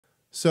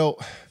So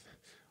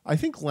I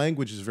think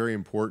language is very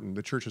important.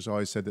 The church has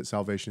always said that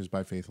salvation is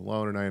by faith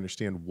alone, and I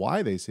understand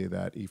why they say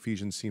that.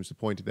 Ephesians seems to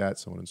point to that,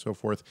 so on and so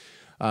forth.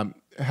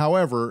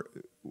 However,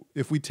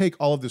 if we take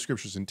all of the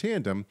scriptures in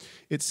tandem,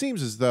 it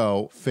seems as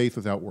though faith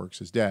without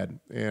works is dead.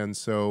 And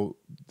so,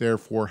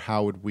 therefore,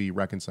 how would we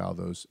reconcile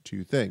those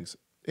two things?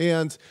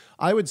 And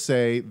I would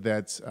say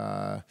that,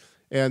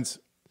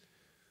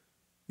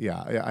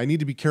 I need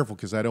to be careful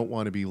because I don't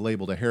want to be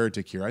labeled a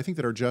heretic here. I think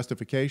that our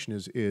justification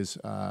is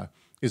a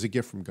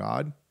gift from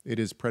God. It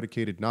is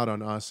predicated not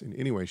on us in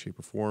any way, shape,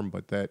 or form,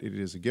 but that it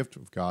is a gift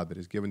of God that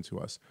is given to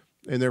us.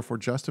 And therefore,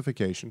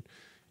 justification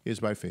is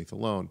by faith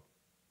alone.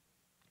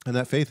 And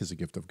that faith is a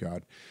gift of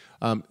God.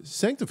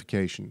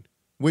 Sanctification,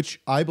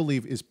 which I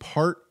believe is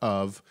part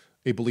of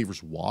a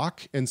believer's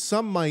walk, and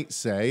some might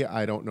say,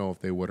 I don't know if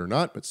they would or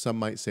not, but some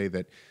might say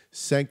that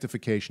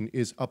sanctification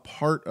is a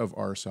part of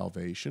our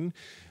salvation.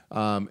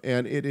 And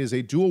it is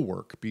a dual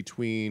work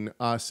between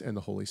us and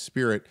the Holy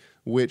Spirit,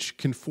 which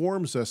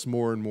conforms us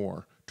more and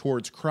more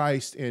towards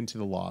Christ and to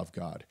the law of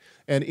God.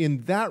 And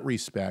in that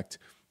respect,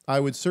 I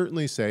would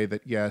certainly say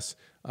that yes,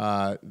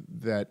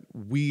 that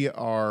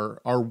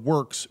our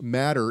works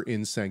matter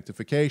in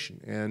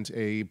sanctification, and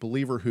a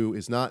believer who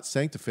is not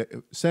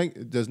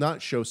does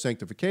not show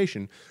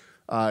sanctification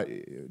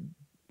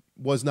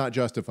was not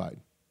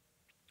justified,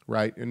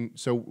 right? And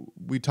so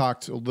we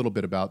talked a little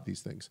bit about these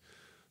things.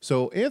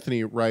 So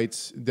Anthony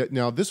writes that,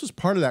 now this was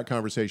part of that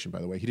conversation, by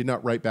the way. He did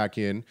not write back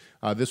in.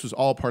 This was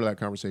all part of that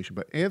conversation.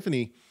 But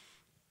Anthony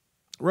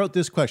wrote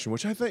this question,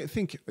 which I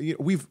think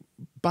we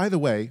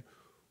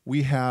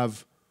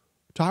have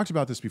talked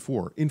about this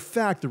before. In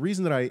fact, the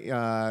reason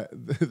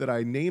that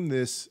I named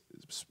this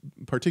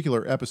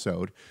particular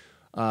episode,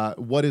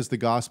 "What is the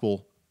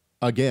Gospel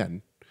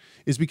Again?"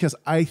 is because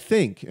I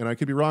think, and I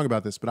could be wrong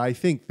about this, but I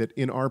think that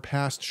in our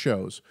past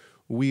shows,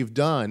 we've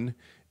done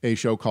a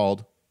show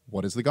called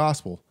 "What is the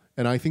Gospel?"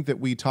 And I think that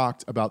we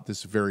talked about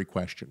this very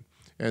question.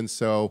 And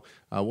so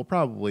we'll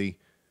probably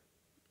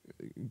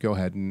go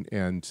ahead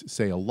and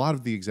say a lot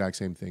of the exact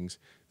same things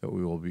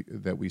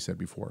that we said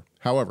before.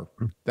 However,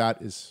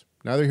 that is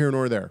neither here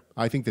nor there.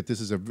 I think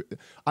this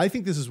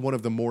is one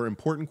of the more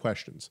important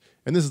questions,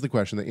 and this is the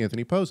question that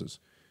Anthony poses.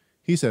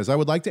 He says, "I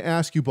would like to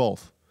ask you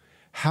both,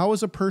 how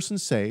is a person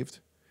saved,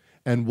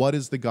 and what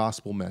is the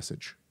gospel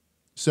message?"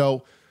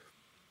 So,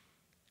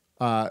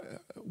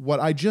 what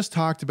I just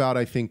talked about,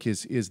 I think,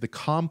 is the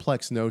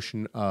complex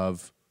notion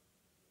of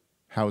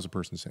how is a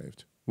person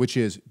saved, which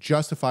is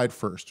justified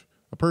first.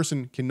 A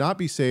person cannot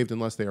be saved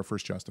unless they are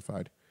first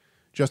justified.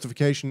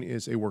 Justification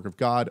is a work of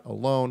God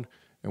alone,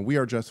 and we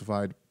are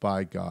justified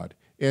by God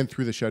and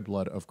through the shed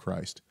blood of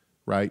Christ,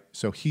 right?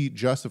 So he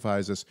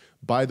justifies us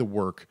by the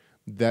work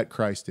that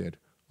Christ did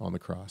on the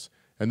cross.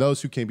 And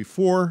those who came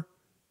before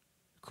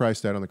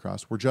Christ died on the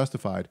cross were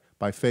justified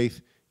by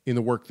faith in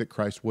the work that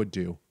Christ would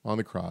do on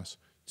the cross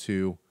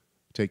to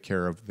take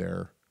care of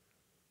their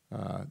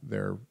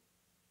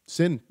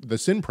sin, the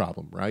sin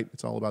problem, right?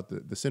 It's all about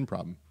the sin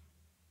problem.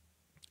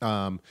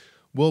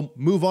 We'll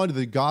move on to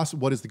the gospel.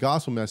 What is the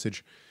gospel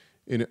message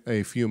in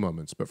a few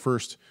moments? But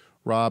first,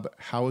 Rob,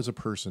 how is a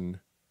person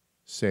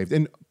saved?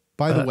 And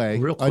by the way,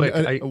 real quick,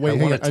 I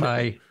want to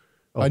tie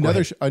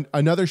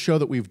another show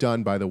that we've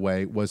done, by the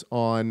way, was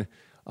on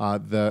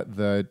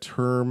the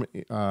term.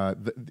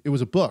 It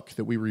was a book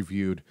that we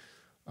reviewed,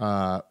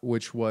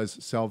 which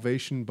was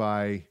Salvation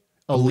by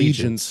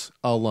Allegiance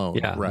Alone.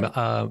 Yeah,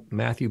 right.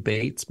 Matthew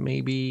Bates,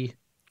 maybe.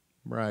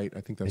 Right, I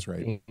think that's right.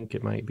 I think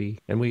it might be,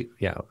 and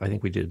I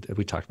think we did.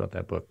 We talked about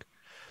that book.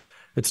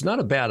 It's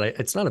not a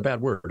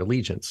bad word,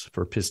 allegiance,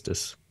 for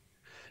pistis.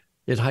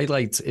 It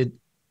highlights it.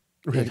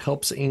 Right. It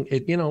helps.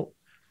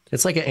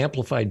 It's like an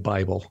amplified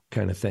Bible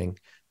kind of thing.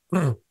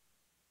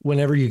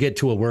 Whenever you get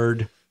to a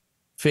word,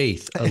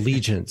 faith,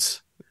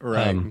 allegiance,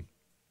 right?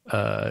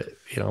 I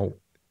don't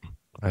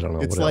know.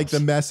 It's what like else.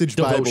 the Message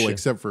Devotion. Bible,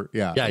 except for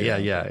yeah.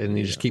 And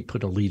you just keep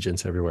putting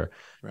allegiance everywhere.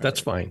 Right.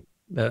 That's fine.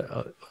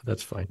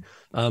 That's fine.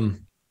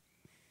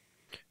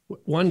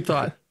 One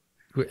thought,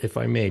 if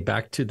I may,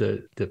 back to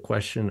the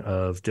question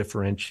of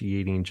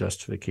differentiating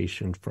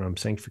justification from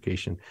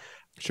sanctification.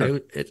 Sure.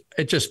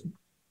 It just,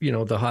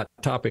 the hot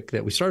topic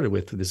that we started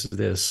with,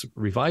 this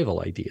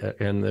revival idea.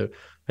 And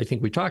I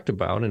think we talked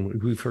about,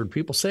 and we've heard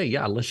people say,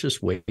 yeah, let's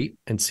just wait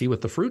and see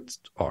what the fruits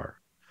are.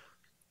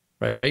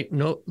 Right?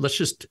 No, let's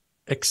just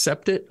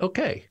accept it.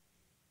 Okay.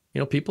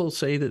 People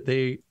say that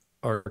they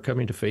are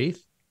coming to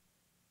faith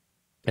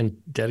and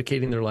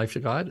dedicating their life to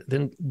God,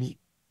 then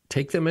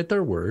take them at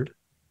their word.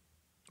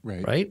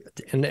 Right.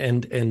 And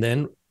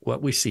then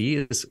what we see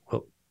is,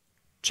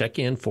 check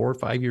in 4 or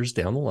 5 years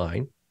down the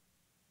line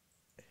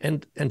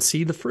and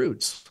see the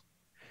fruits.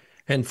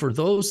 And for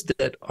those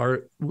that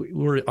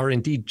are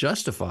indeed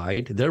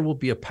justified, there will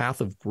be a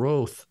path of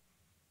growth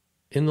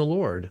in the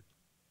Lord.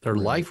 Their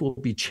life will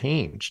be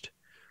changed.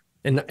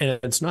 And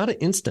it's not an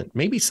instant.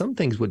 Maybe some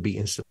things would be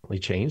instantly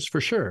changed,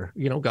 for sure.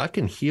 God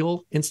can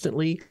heal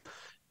instantly.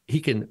 He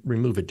can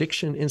remove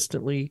addiction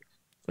instantly.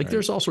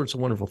 There's all sorts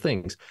of wonderful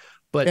things.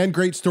 And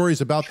great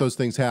stories about those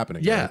things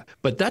happening. Yeah, right?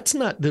 but that's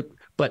not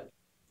but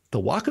the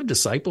walk of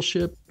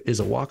discipleship is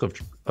a walk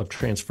of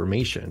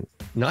transformation,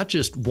 not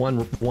just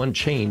one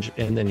change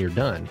and then you're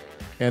done.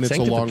 And it's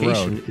a long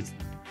road.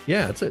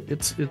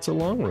 It's a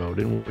long road,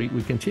 and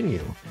we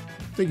continue.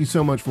 Thank you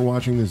so much for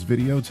watching this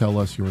video. Tell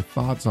us your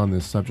thoughts on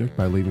this subject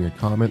by leaving a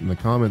comment in the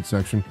comment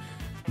section.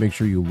 Make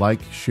sure you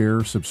like,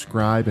 share,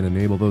 subscribe, and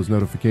enable those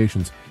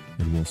notifications.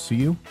 And we'll see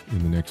you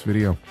in the next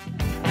video.